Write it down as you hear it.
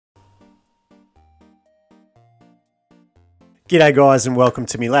G'day guys and welcome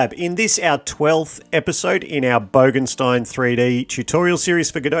to me lab. In this, our 12th episode in our Wolfenstein 3D tutorial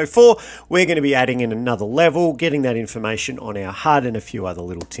series for Godot 4, we're going to be adding in another level, getting that information on our HUD and a few other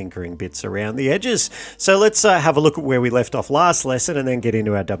little tinkering bits around the edges. So let's have a look at where we left off last lesson and then get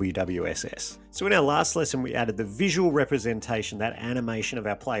into our WWSS. So in our last lesson, we added the visual representation, that animation of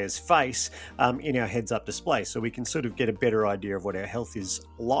our player's face in our heads-up display. So we can sort of get a better idea of what our health is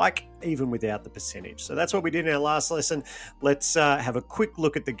like, even without the percentage. So that's what we did in our last lesson. Let's have a quick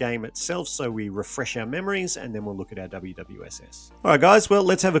look at the game itself so we refresh our memories, and then we'll look at our WWSS. All right, guys, well,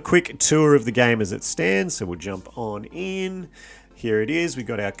 let's have a quick tour of the game as it stands. So we'll jump on in. Here it is. We've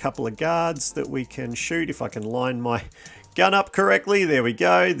got our couple of guards that we can shoot. If I can line my gun up correctly, there we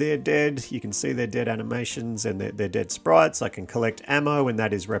go. They're dead. You can see their dead animations and their dead sprites. I can collect ammo, and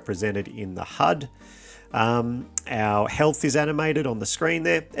that is represented in the HUD. Our health is animated on the screen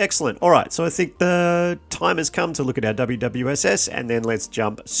there. Excellent. All right, so I think the time has come to look at our WWSS, and then let's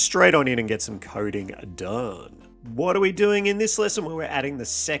jump straight on in and get some coding done. What are we doing in this lesson? Well, we're adding the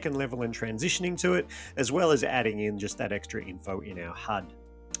second level and transitioning to it, as well as adding in just that extra info in our HUD.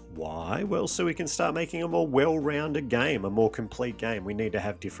 Why? Well, so we can start making a more well-rounded game, a more complete game. We need to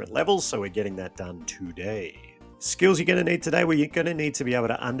have different levels, so we're getting that done today. Skills you're going to need today, well, you're going to need to be able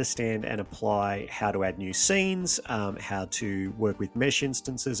to understand and apply how to add new scenes, how to work with mesh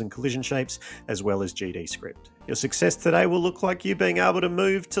instances and collision shapes, as well as GD script. Your success today will look like you being able to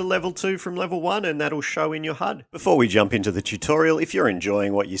move to level 2 from level 1, and that'll show in your HUD. Before we jump into the tutorial, if you're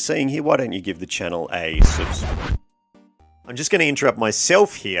enjoying what you're seeing here, why don't you give the channel a subscribe? I'm just going to interrupt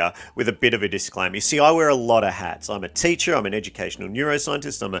myself here with a bit of a disclaimer. You see, I wear a lot of hats. I'm a teacher, I'm an educational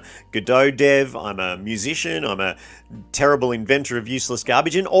neuroscientist, I'm a Godot dev, I'm a musician, I'm a terrible inventor of useless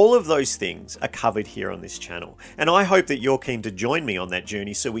garbage, and all of those things are covered here on this channel. And I hope that you're keen to join me on that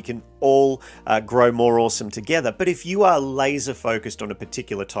journey so we can all grow more awesome together. But if you are laser focused on a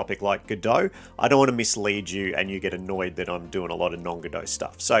particular topic like Godot, I don't want to mislead you and you get annoyed that I'm doing a lot of non-Godot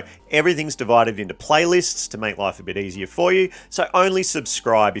stuff. So everything's divided into playlists to make life a bit easier for you. So only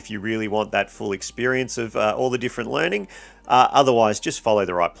subscribe if you really want that full experience of all the different learning. Otherwise, just follow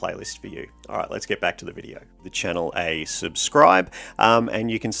the right playlist for you. All right, let's get back to the video. The channel a subscribe, and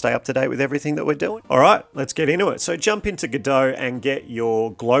you can stay up to date with everything that we're doing. All right, let's get into it. So jump into Godot and get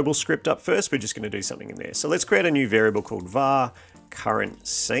your global script up first. We're just going to do something in there. So let's create a new variable called var current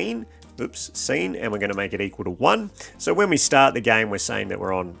scene. Scene, and we're going to make it equal to 1. So when we start the game, we're saying that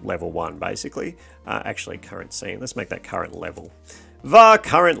we're on level 1, basically. Actually, current scene. Let's make that current level. var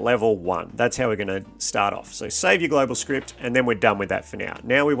current level 1. That's how we're going to start off. So save your global script, and then we're done with that for now.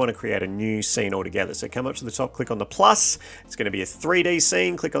 Now we want to create a new scene altogether. So come up to the top, click on the plus. It's going to be a 3D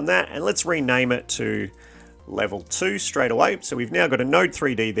scene. Click on that, and let's rename it to level 2 straight away. So we've now got a node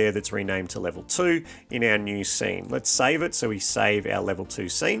 3D there that's renamed to level 2 in our new scene. Let's save it. So we save our level 2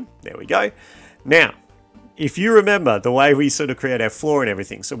 scene. There we go. Now, if you remember the way we sort of create our floor and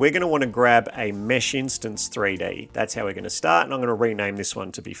everything, so we're going to want to grab a mesh instance 3D. That's how we're going to start. And I'm going to rename this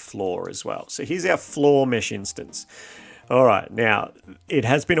one to be floor as well. So here's our floor mesh instance. All right, now it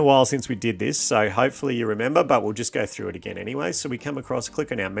has been a while since we did this, so hopefully you remember, but we'll just go through it again anyway. So we come across,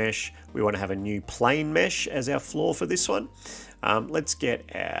 click on our mesh. We want to have a new plane mesh as our floor for this one. Let's get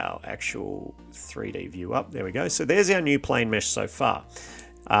our actual 3D view up. There we go. So there's our new plane mesh so far.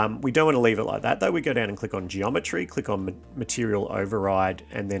 We don't want to leave it like that though. We go down and click on geometry, click on material override,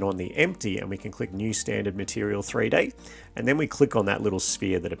 and then on the empty, and we can click new standard material 3D. And then we click on that little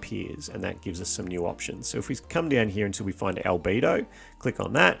sphere that appears, and that gives us some new options. So if we come down here until we find albedo, click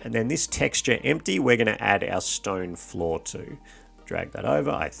on that, and then this texture empty, we're going to add our stone floor to. Drag that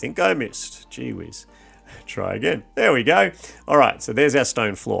over. I think I missed. Gee whiz. Try again. There we go. All right, so there's our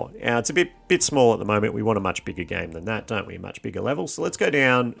stone floor. Now it's a bit small at the moment. We want a much bigger game than that, don't we? A much bigger level. So let's go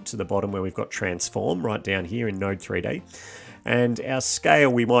down to the bottom where we've got transform right down here in node 3D. And our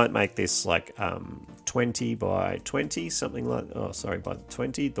scale, we might make this like 20 by 20, something like, oh, sorry, by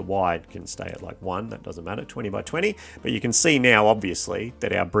 20. The wide can stay at like 1, that doesn't matter, 20 by 20. But you can see now, obviously,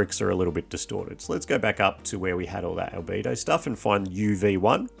 that our bricks are a little bit distorted. So let's go back up to where we had all that albedo stuff and find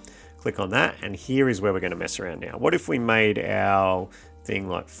UV1. Click on that, and here is where we're going to mess around now. What if we made our thing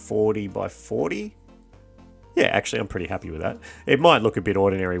like 40 by 40? Yeah, actually, I'm pretty happy with that. It might look a bit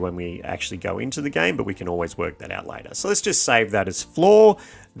ordinary when we actually go into the game, but we can always work that out later. So let's just save that as floor.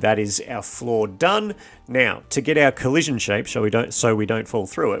 That is our floor done. Now, to get our collision shape, so we don't fall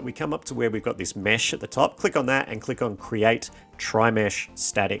through it, we come up to where we've got this mesh at the top. Click on that and click on Create Tri-Mesh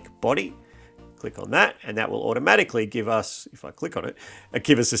Static Body. Click on that, and that will automatically give us, if I click on it,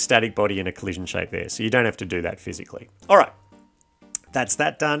 give us a static body and a collision shape there. So you don't have to do that physically. All right. that's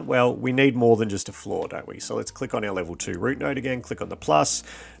that done. Well, we need more than just a floor, don't we? So let's click on our level 2 root node again, click on the plus,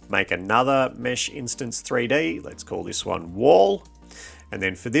 make another mesh instance 3D. Let's call this one wall. And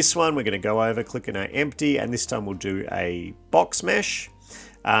then for this one, we're going to go over, click on our empty, and this time we'll do a box mesh.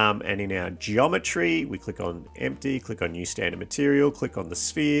 And in our geometry, we click on empty, click on new standard material, click on the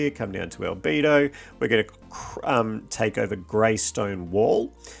sphere, come down to albedo. We're going to take over grey stone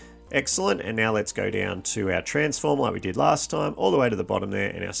wall. Excellent. And now let's go down to our transform like we did last time, all the way to the bottom there,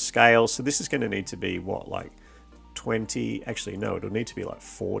 and our scale. So this is going to need to be what, like 20? Actually, no, it'll need to be like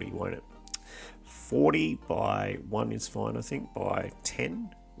 40, won't it? 40 by 1 is fine, I think, by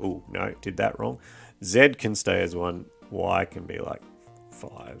 10. Oh, no, did that wrong. Z can stay as 1, Y can be like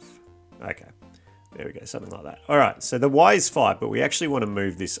 5. Okay, there we go, something like that. All right, so the Y is 5, but we actually want to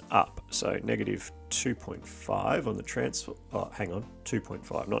move this up. So negative 2.5 on the transform. Oh, hang on,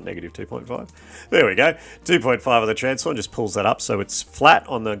 2.5, not negative 2.5. There we go, 2.5 on the transform just pulls that up so it's flat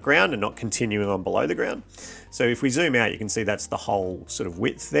on the ground and not continuing on below the ground. So if we zoom out, you can see that's the whole sort of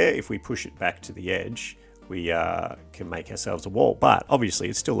width there. If we push it back to the edge, we can make ourselves a wall. But obviously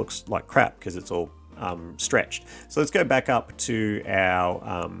it still looks like crap because it's all stretched. So let's go back up to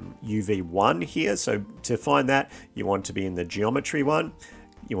our UV1 here. So to find that, you want to be in the geometry one.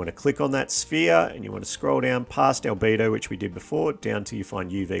 You want to click on that sphere and you want to scroll down past albedo, which we did before, down till you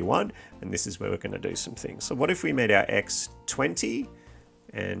find UV1. And this is where we're going to do some things. So what if we made our X 20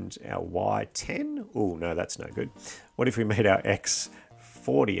 and our Y 10? Oh, no, that's no good. What if we made our X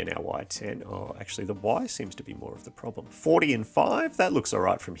 40 and our Y 10? Oh, actually the Y seems to be more of the problem. 40 and 5, that looks all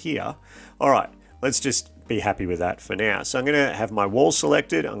right from here. All right. Let's just be happy with that for now. So I'm going to have my wall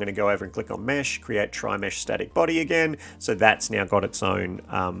selected. I'm going to go over and click on mesh, create tri-mesh static body again. So that's now got its own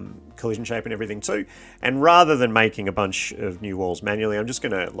collision shape and everything too. And rather than making a bunch of new walls manually, I'm just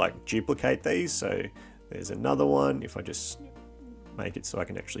going to like duplicate these. So there's another one. If I just make it so I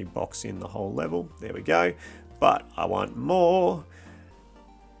can actually box in the whole level, there we go. But I want more.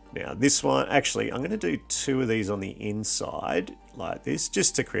 Now this one, actually, I'm going to do 2 of these on the inside like this,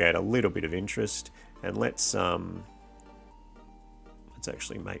 just to create a little bit of interest. And let's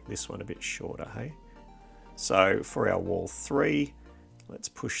actually make this one a bit shorter, hey? So for our wall 3, let's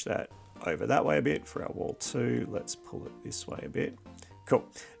push that over that way a bit. For our wall 2, let's pull it this way a bit. Cool.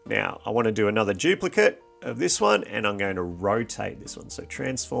 Now I want to do another duplicate of this one, and I'm going to rotate this one. So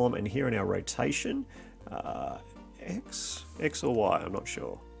transform, and here in our rotation, X or Y, I'm not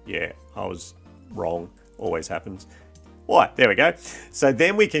sure. Yeah, I was wrong. Always happens. Y, there we go. So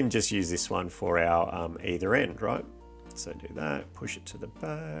then we can just use this one for our either end, right? So do that, push it to the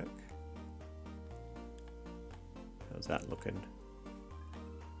back. How's that looking?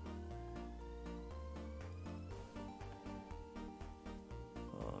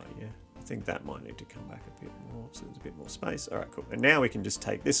 Oh yeah, I think that might need to come back a bit more, so there's a bit more space. All right, cool. And now we can just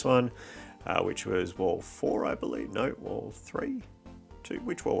take this one, which was wall 4, I believe. No, wall 3. 2,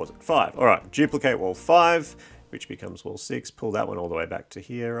 which wall was it? 5. All right, duplicate wall 5, which becomes wall 6. Pull that one all the way back to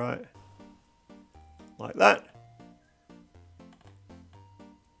here, right? Like that.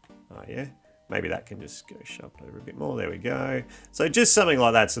 Oh yeah, maybe that can just go shoved over a bit more. There we go. So just something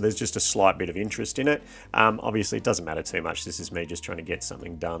like that. So there's just a slight bit of interest in it. Obviously it doesn't matter too much. This is me just trying to get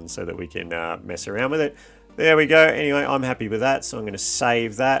something done so that we can mess around with it. There we go. Anyway, I'm happy with that, so I'm going to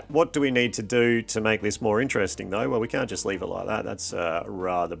save that. What do we need to do to make this more interesting, though? Well, we can't just leave it like that. That's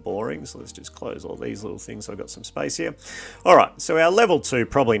rather boring, so let's just close all these little things so I've got some space here. All right, so our level 2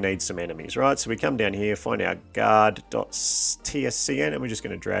 probably needs some enemies, right? So we come down here, find our guard.tscn, and we're just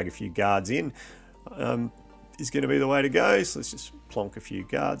going to drag a few guards in. Is going to be the way to go, so let's just plonk a few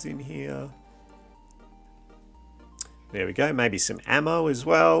guards in here. There we go. Maybe some ammo as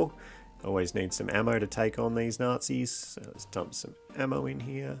well. Always need some ammo to take on these Nazis. So let's dump some ammo in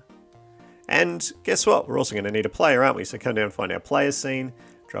here. And guess what? We're also going to need a player, aren't we? So come down and find our player scene.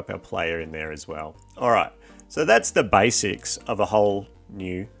 Drop our player in there as well. All right. So that's the basics of a whole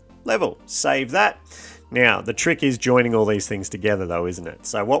new level. Save that. Now, the trick is joining all these things together though, isn't it?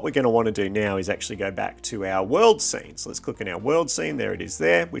 So what we're going to want to do now is actually go back to our world scene. So let's click on our world scene. There it is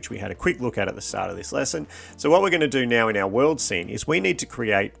there, which we had a quick look at the start of this lesson. So what we're going to do now in our world scene is we need to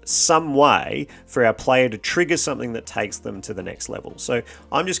create some way for our player to trigger something that takes them to the next level. So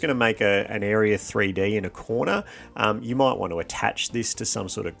I'm just going to make an area 3D in a corner. You might want to attach this to some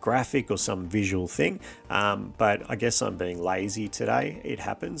sort of graphic or some visual thing, but I guess I'm being lazy today. It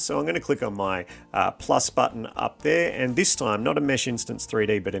happens. So I'm going to click on my plus plus button up there, and this time not a mesh instance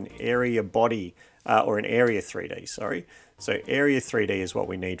 3D, but an area body, or an area 3D, sorry. So area 3D is what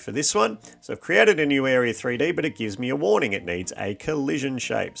we need for this one. So I've created a new area 3D, but it gives me a warning. It needs a collision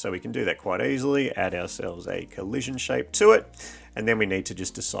shape. So we can do that quite easily, add ourselves a collision shape to it, and then we need to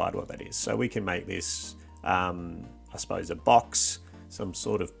just decide what that is. So we can make this, I suppose, a box, some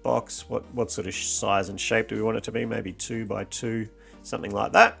sort of box. What sort of size and shape do we want it to be? Maybe 2 by 2, something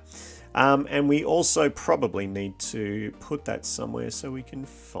like that. And we also probably need to put that somewhere so we can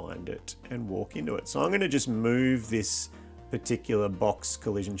find it and walk into it. So I'm going to just move this particular box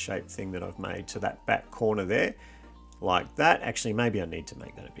collision shape thing that I've made to that back corner there, like that. Actually, maybe I need to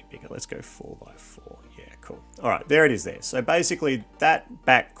make that a bit bigger. Let's go 4 by 4. Yeah, cool. All right, there it is there. So basically that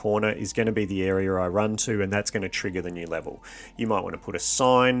back corner is going to be the area I run to, and that's going to trigger the new level. You might want to put a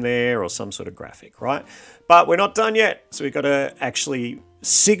sign there or some sort of graphic, right? But we're not done yet. So we've got to actually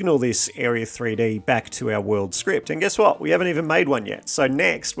signal this area 3D back to our world script. And guess what? We haven't even made one yet. So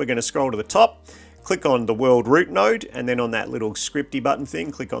next we're going to scroll to the top, click on the world root node, and then on that little scripty button thing,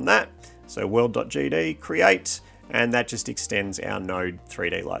 click on that. So world.gd, create, and that just extends our node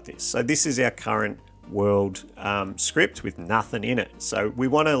 3D like this. So this is our current world script with nothing in it. So we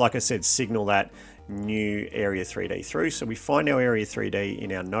want to, like I said, signal that new area 3D through. So we find our area 3D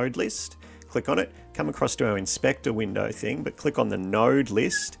in our node list, click on it, come across to our inspector window thing, but click on the node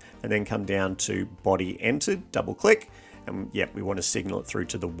list and then come down to body entered, double click, and yep, we want to signal it through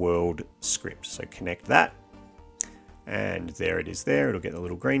to the world script. So connect that, and there it is there. It'll get the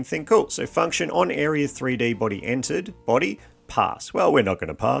little green thing. Cool. So function on area 3D body entered, body pass. Well, we're not going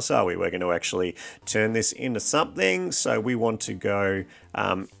to pass, are we? We're going to actually turn this into something. So we want to go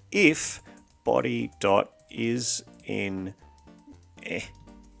if body dot is in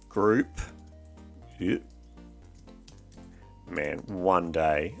group. Man, one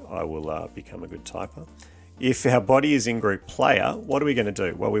day I will become a good typer. If our body is in group player, what are we going to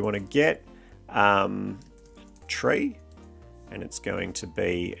do? Well, we want to get tree, and it's going to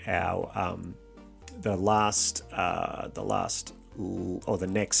be our the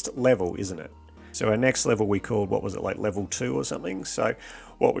next level, isn't it? So our next level we called, what was it, like level 2 or something? So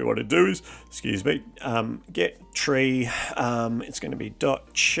what we want to do is, excuse me, get tree, it's going to be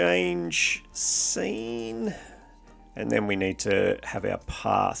dot change scene, and then we need to have our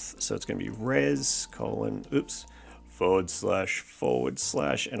path. So it's going to be res colon, oops,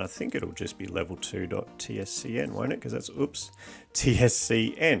 // and I think it'll just be level 2.tscn, won't it? Because that's, oops,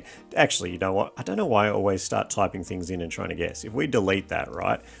 tscn. Actually, you know what? I don't know why I always start typing things in and trying to guess. If we delete that,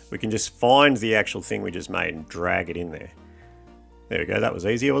 right, we can just find the actual thing we just made and drag it in there. There we go. That was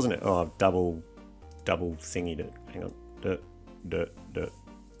easier, wasn't it? Oh, I've double thingied it. Hang on. There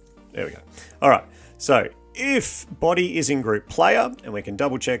we go. All right. So if body is in group player, and we can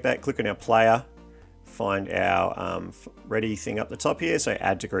double check that, click on our player, find our ready thing up the top here. So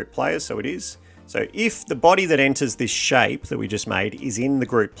add to group players. So it is. So if the body that enters this shape that we just made is in the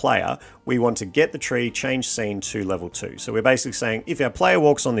group player, we want to get the tree, change scene to level 2. So we're basically saying if our player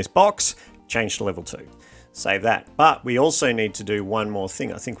walks on this box, change to level 2. Save that. But we also need to do one more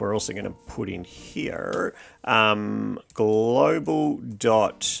thing. I think we're also going to put in here global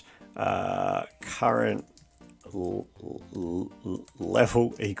dot current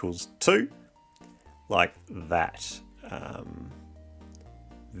level equals 2, like that.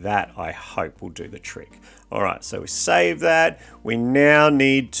 That I hope will do the trick. All right, so we save that. We now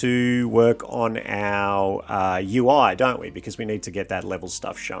need to work on our UI, don't we? Because we need to get that level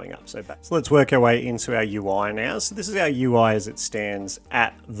stuff showing up. So let's work our way into our UI now. So this is our UI as it stands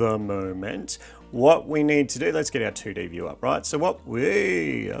at the moment. What we need to do, let's get our 2D view up, right? So that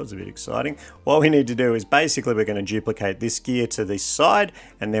was a bit exciting. What we need to do is basically we're going to duplicate this gear to this side,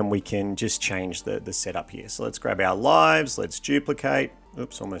 and then we can just change the setup here. So let's grab our lives, let's duplicate.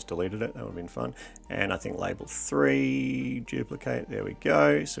 Oops, almost deleted it. That would have been fun. And I think label 3, duplicate. There we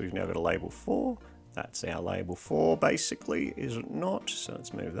go. So we've now got a label 4. That's our label 4, basically, is it not? So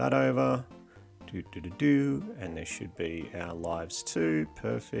let's move that over. And there should be our lives 2.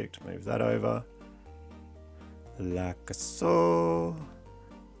 Perfect. Move that over. Like so.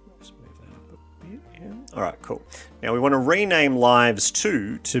 Let's move that up a bit. Yeah. All right, cool. Now we want to rename lives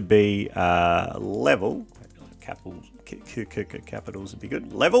 2 to be level. Capitals would be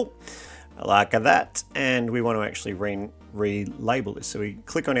good. Level, like that. And we want to actually relabel this. So we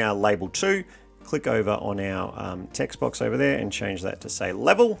click on our label 2, click over on our text box over there and change that to say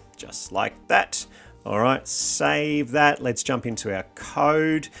level, just like that. All right, save that. Let's jump into our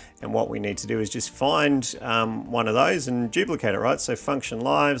code. And what we need to do is just find one of those and duplicate it, right? So function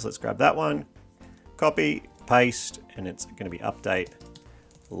lives, let's grab that one, copy, paste, and it's going to be update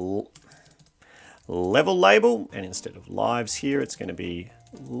level label, and instead of lives here, it's going to be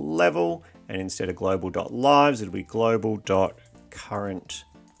level, and instead of global.lives, it'll be global.current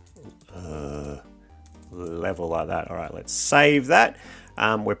level, like that. All right, let's save that.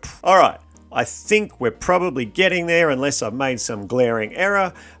 All right. I think we're probably getting there, unless I've made some glaring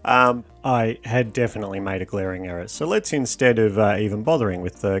error. I had definitely made a glaring error. So let's, instead of even bothering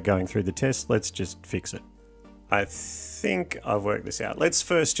with going through the test, let's just fix it. I think I've worked this out. Let's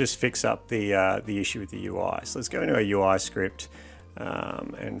first just fix up the issue with the UI. So let's go into our UI script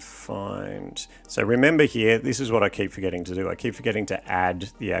and find... So remember here, this is what I keep forgetting to do. I keep forgetting to add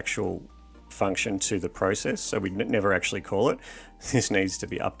the actual function to the process, so we never actually call it. This needs to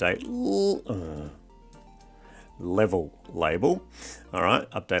be update level label. All right,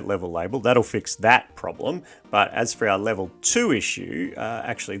 update level label. That'll fix that problem. But as for our level 2 issue,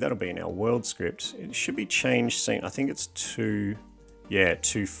 actually that'll be in our world script. It should be changed scene. I think it's to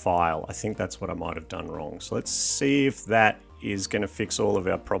file. I think that's what I might have done wrong. So let's see if that is going to fix all of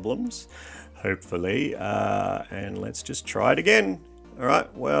our problems, hopefully. And let's just try it again. All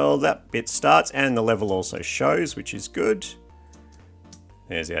right, well, that bit starts and the level also shows, which is good.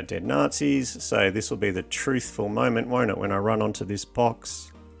 There's our dead Nazis. So this will be the truthful moment, won't it, when I run onto this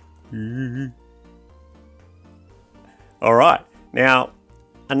box? All right, now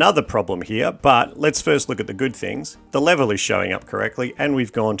another problem here, but let's first look at the good things. The level is showing up correctly and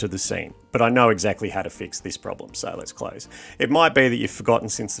we've gone to the scene, but I know exactly how to fix this problem, so let's close. It might be that you've forgotten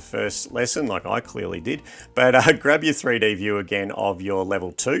since the first lesson, like I clearly did, but grab your 3D view again of your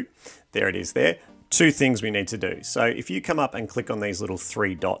level 2. There it is there. 2 things we need to do. So if you come up and click on these little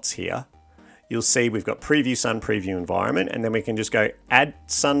 3 dots here, you'll see we've got preview sun, preview environment, and then we can just go add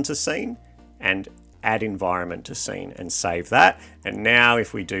sun to scene and add environment to scene and save that. And now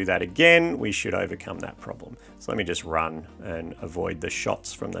if we do that again, we should overcome that problem. So let me just run and avoid the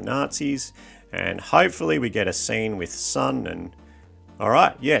shots from the Nazis. And hopefully we get a scene with sun and... All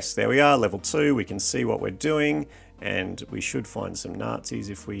right, yes, there we are, level 2. We can see what we're doing. And we should find some Nazis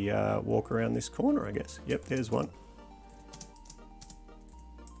if we walk around this corner, I guess. Yep, there's one.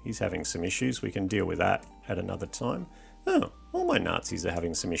 He's having some issues. We can deal with that at another time. Oh, all my Nazis are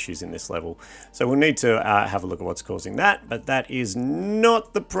having some issues in this level. So we'll need to have a look at what's causing that, but that is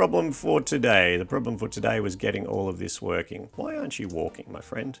not the problem for today. The problem for today was getting all of this working. Why aren't you walking, my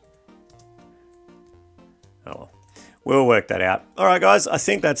friend? Oh well. We'll work that out. All right, guys, I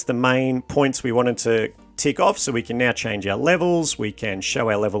think that's the main points we wanted to tick off, so we can now change our levels, we can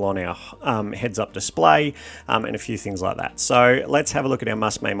show our level on our heads-up display, and a few things like that. So let's have a look at our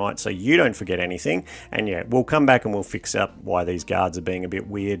must may might so you don't forget anything, and yeah, we'll come back and we'll fix up why these guards are being a bit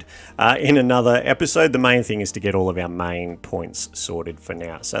weird in another episode. The main thing is to get all of our main points sorted for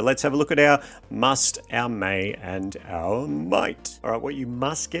now. So let's have a look at our must, our may, and our might. All right, what you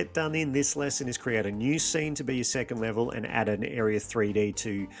must get done in this lesson is create a new scene to be your second level and add an area 3D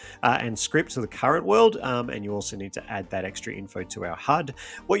to and script to the current world. And you also need to add that extra info to our HUD.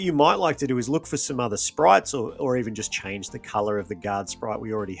 What you might like to do is look for some other sprites or even just change the color of the guard sprite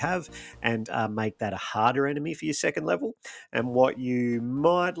we already have and make that a harder enemy for your second level. And what you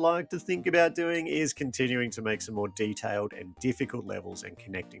might like to think about doing is continuing to make some more detailed and difficult levels and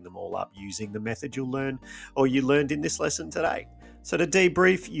connecting them all up using the method you learned in this lesson today. So to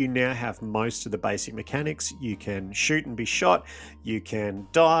debrief, you now have most of the basic mechanics. You can shoot and be shot, you can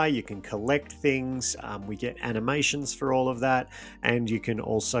die, you can collect things, we get animations for all of that, and you can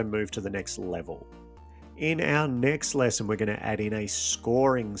also move to the next level. In our next lesson, we're going to add in a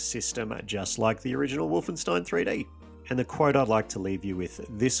scoring system just like the original Wolfenstein 3D. And the quote I'd like to leave you with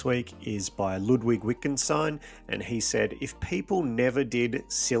this week is by Ludwig Wittgenstein, and he said, "If people never did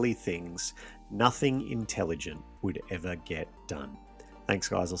silly things, nothing intelligent would ever get done." Thanks,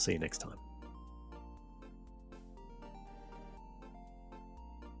 guys. I'll see you next time.